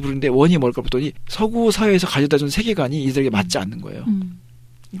그렇게 부르는데 원인이 뭘까 봤더니 서구 사회에서 가져다 준 세계관이 이들에게 맞지 않는 거예요.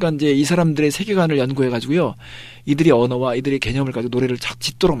 그러니까 이제 이 사람들의 세계관을 연구해가지고요 이들의 언어와 이들의 개념을 가지고 노래를 착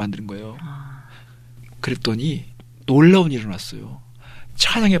짓도록 만드는 거예요. 그랬더니 놀라운 일이 일어났어요.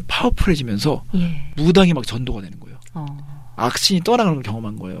 찬양이 파워풀해지면서 예. 무당이 막 전도가 되는 거예요. 악신이 떠나가는 걸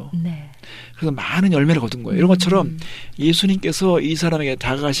경험한 거예요. 네. 그래서 많은 열매를 거둔 거예요. 이런 것처럼 예수님께서 이 사람에게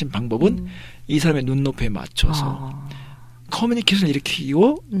다가가신 방법은 이 사람의 눈높이에 맞춰서 커뮤니케이션을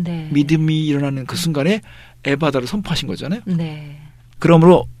일으키고 네. 믿음이 일어나는 그 순간에 에바다를 선포하신 거잖아요. 네.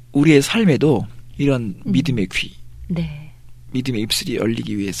 그러므로 우리의 삶에도 이런 믿음의 귀, 네. 믿음의 입술이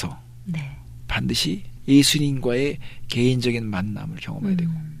열리기 위해서 네. 반드시 예수님과의 개인적인 만남을 경험해야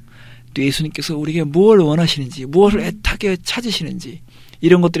되고 또 예수님께서 우리에게 무엇을 원하시는지 무엇을 애타게 찾으시는지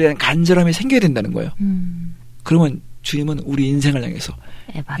이런 것들에 대한 간절함이 생겨야 된다는 거예요. 그러면 주님은 우리 인생을 향해서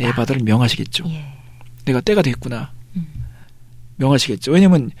에바다를 명하시겠죠. 예. 내가 때가 됐구나. 명하시겠죠.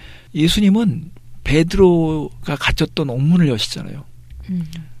 왜냐하면 예수님은 베드로가 갇혔던 옥문을 여시잖아요.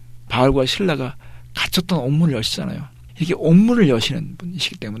 바울과 실라가 갇혔던 옥문을 여시잖아요. 이렇게 옥문을 여시는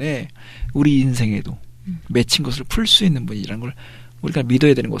분이시기 때문에 우리 인생에도 맺힌 것을 풀 수 있는 분이라는 걸 우리가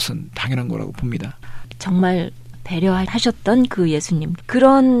믿어야 되는 것은 당연한 거라고 봅니다. 정말 배려하셨던 그 예수님.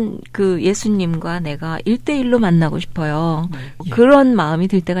 그런 그 예수님과 내가 1대1로 만나고 싶어요. 예. 그런 마음이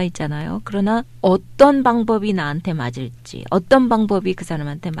들 때가 있잖아요. 그러나 어떤 방법이 나한테 맞을지, 어떤 방법이 그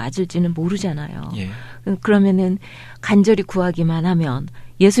사람한테 맞을지는 모르잖아요. 예. 그러면은 간절히 구하기만 하면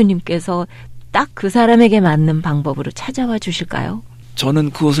예수님께서 딱 그 사람에게 맞는 방법으로 찾아와 주실까요? 저는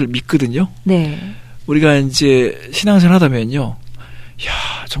그것을 믿거든요. 네. 우리가 이제 신앙생활 하다면요.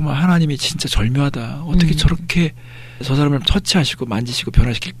 야, 정말 하나님이 진짜 절묘하다. 어떻게 저렇게 저 사람을 터치하시고 만지시고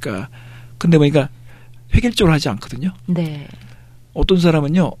변화시킬까. 근데 보니까 획일적으로 하지 않거든요. 네. 어떤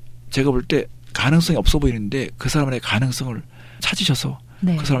사람은요. 제가 볼 때 가능성이 없어 보이는데 그 사람의 가능성을 찾으셔서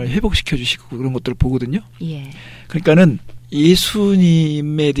네. 그 사람을 회복시켜 주시고 그런 것들을 보거든요. 예. 그러니까는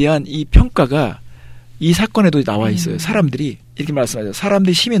예수님에 대한 이 평가가 이 사건에도 나와 있어요. 사람들이 이렇게 말씀하죠.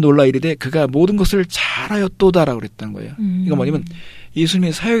 사람들이 심히 놀라 이르되 그가 모든 것을 잘하였도다라고 그랬다는 거예요. 이건 뭐냐면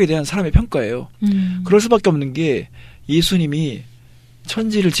예수님의 사역에 대한 사람의 평가예요. 그럴 수밖에 없는 게 예수님이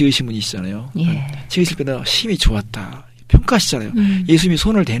천지를 지으신 분이시잖아요. 예. 지으실 때마다 힘이 좋았다. 평가하시잖아요. 예수님이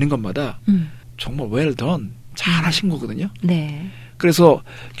손을 대는 것마다 정말 well done. 잘하신 거거든요. 네. 그래서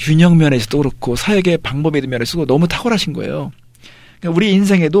균형 면에서도 그렇고 사역의 방법의 면에서도 너무 탁월하신 거예요. 그러니까 우리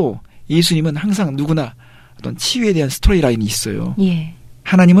인생에도 예수님은 항상 누구나 어떤 치유에 대한 스토리라인이 있어요. 예.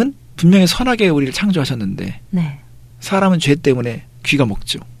 하나님은 분명히 선하게 우리를 창조하셨는데 네. 사람은 죄 때문에 귀가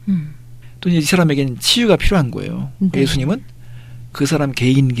먹죠. 또 이 사람에게는 치유가 필요한 거예요. 네. 예수님은 그 사람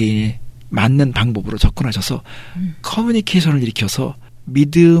개인에 맞는 방법으로 접근하셔서 커뮤니케이션을 일으켜서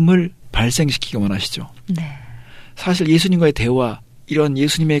믿음을 발생시키기 원하시죠. 네. 사실 예수님과의 대화 이런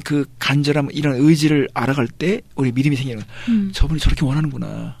예수님의 그 간절함 이런 의지를 알아갈 때 우리 믿음이 생기는 저분이 저렇게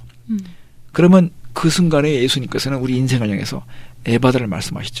원하는구나. 그러면 그 순간에 예수님께서는 우리 인생을 향해서 에바다를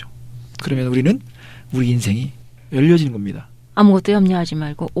말씀하시죠. 그러면 우리는 우리 인생이 열려지는 겁니다. 아무것도 염려하지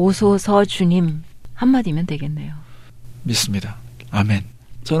말고 오소서 주님 한마디면 되겠네요. 믿습니다. 아멘.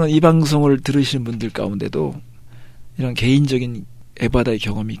 저는 이 방송을 들으시는 분들 가운데도 이런 개인적인 에바다의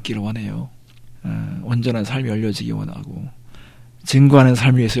경험이 있기를 원해요. 온전한 삶이 열려지기 원하고 증거하는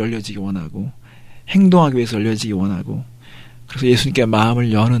삶을 위해서 열려지기 원하고 행동하기 위해서 열려지기 원하고 그래서 예수님께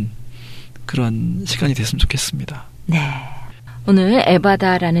마음을 여는 그런 시간이 됐으면 좋겠습니다. 네. 오늘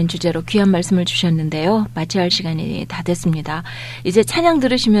에바다라는 주제로 귀한 말씀을 주셨는데요. 마쳐야 할 시간이 다 됐습니다. 이제 찬양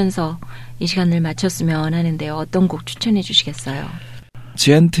들으시면서 이 시간을 마쳤으면 하는데요. 어떤 곡 추천해 주시겠어요?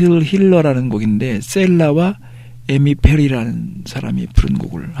 젠틀 힐러라는 곡인데 셀라와 에미 페리라는 사람이 부른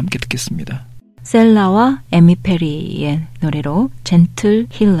곡을 함께 듣겠습니다. 셀라와 에미 페리의 노래로 젠틀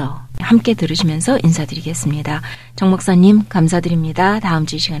힐러 함께 들으시면서 인사드리겠습니다. 정 목사님 감사드립니다. 다음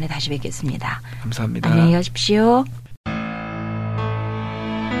주 이 시간에 다시 뵙겠습니다. 감사합니다. 안녕히 가십시오.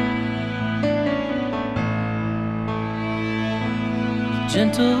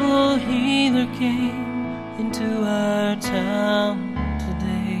 Gentle healer came into our town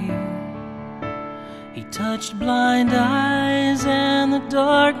today. He touched blind eyes and the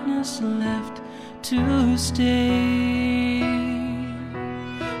darkness left to stay.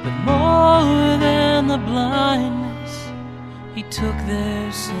 But more than the blindness, he took their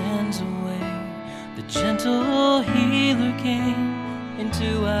sins away. The gentle healer came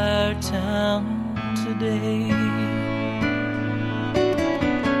into our town today.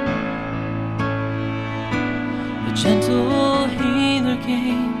 The gentle healer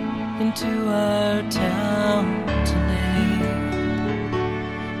came into our town today.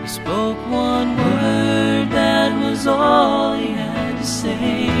 He spoke one word, that was all he had to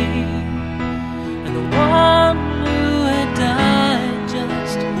say. And the one who had died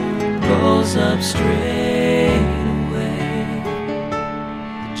just rose up straight away.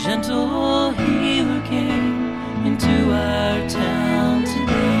 The gentle healer came into our town today.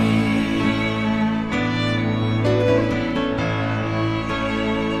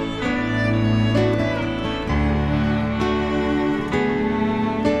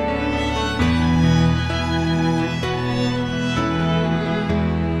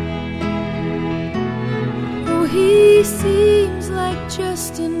 He seems like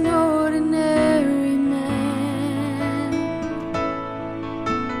just an ordinary man,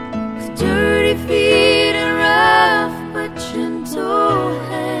 with dirty feet and rough but gentle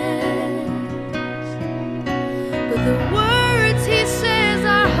hands. But the words he says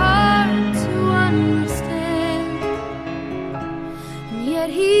are hard to understand, and yet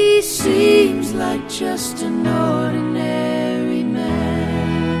he seems like just an ordinary man.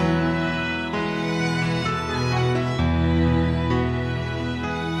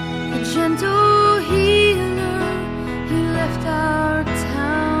 Gentle healer, he left our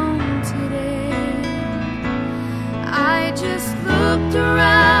town today. I just looked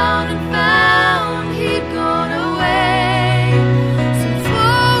around and found he'd gone away. Some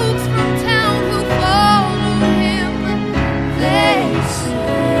folks from town who follow him, they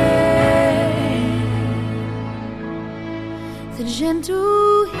say the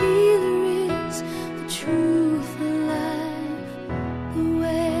gentle healer is the truth, the life, the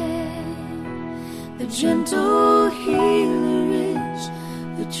way. The gentle healer is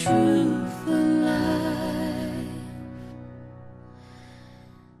the truth, the life,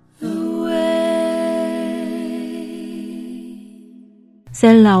 the way.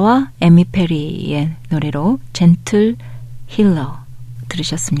 셀라와 에미 페리의 노래로 젠틀 힐러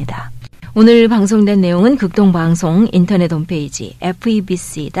들으셨습니다. 오늘 방송된 내용은 극동방송 인터넷 홈페이지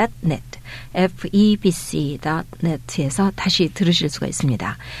febc.net, febc.net에서 다시 들으실 수가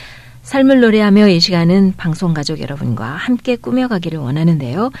있습니다. 삶을 노래하며 이 시간은 방송가족 여러분과 함께 꾸며가기를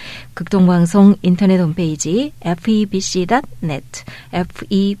원하는데요. 극동방송 인터넷 홈페이지 febc.net,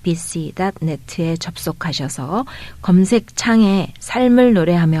 febc.net에 접속하셔서 검색창에 삶을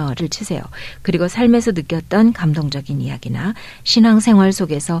노래하며를 치세요. 그리고 삶에서 느꼈던 감동적인 이야기나 신앙생활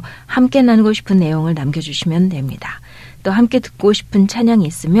속에서 함께 나누고 싶은 내용을 남겨주시면 됩니다. 또 함께 듣고 싶은 찬양이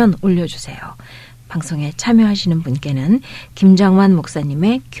있으면 올려주세요. 방송에 참여하시는 분께는 김장환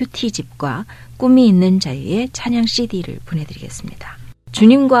목사님의 큐티집과 꿈이 있는 자유의 찬양 CD를 보내드리겠습니다.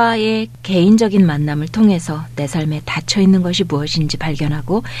 주님과의 개인적인 만남을 통해서 내 삶에 닫혀있는 것이 무엇인지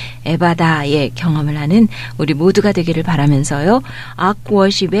발견하고 에바다의 경험을 하는 우리 모두가 되기를 바라면서요.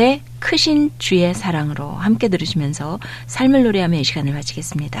 악워십의 크신 주의 사랑으로 함께 들으시면서 삶을 노래하며 이 시간을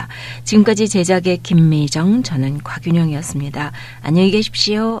마치겠습니다. 지금까지 제작의 김미정, 저는 곽윤영이었습니다. 안녕히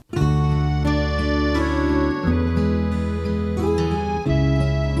계십시오.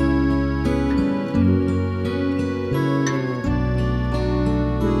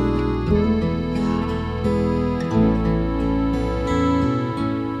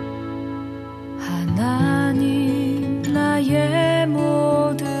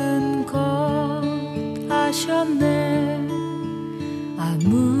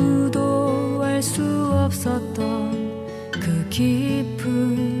 아무도 알 수 없었던 그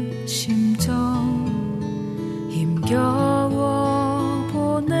깊은 심정 힘겨워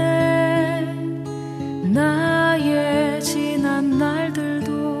보내 나의 지난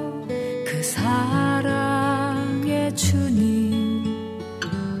날들도 그 사랑의 주님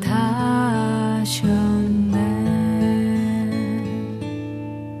다하셨네.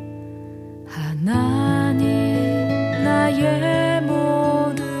 하나님 나의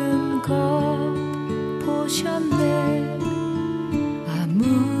모든 것 보셨네.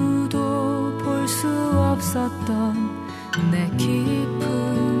 아무도 볼 수 없었던 내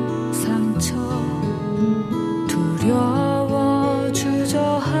깊은 상처 두려워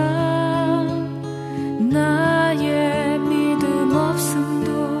주저한 나의 믿음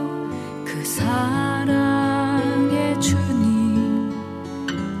없음도 그 사랑의 주님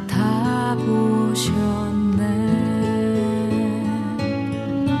다 보셨네.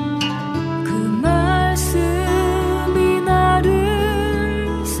 그 말씀이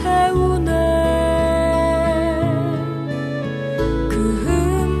나를 세우네. 그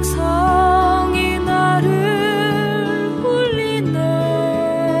음성이 나를 울리네.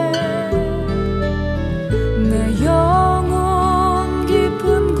 내 영혼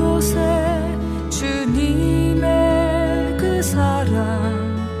깊은 곳에 주님의 그 사랑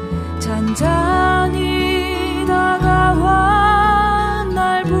잔잔히 다가와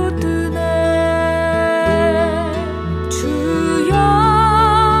날 붙드네. 주여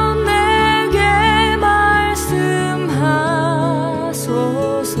내게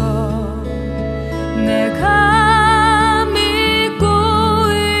말씀하소서. 내가 믿고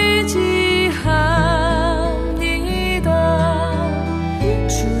의지합니다.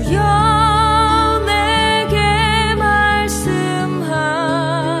 주여 내게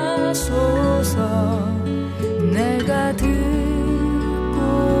말씀하소서. 내가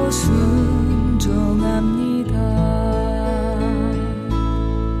듣고 순종합니다.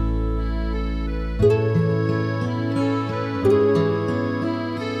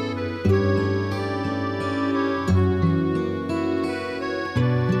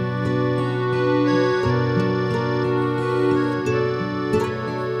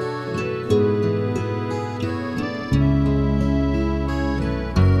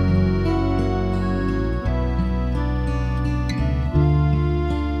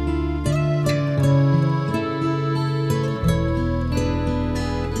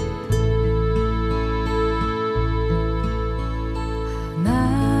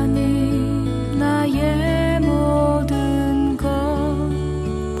 하나님 나의 모든 것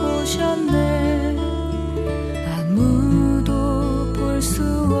보셨네. 아무도 볼 수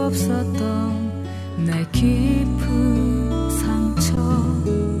없었던 내 깊은 상처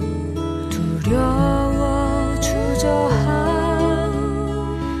두려워 주저한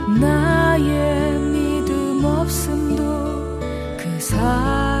나의 믿음 없음도 그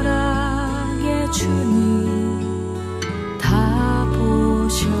사랑의 주님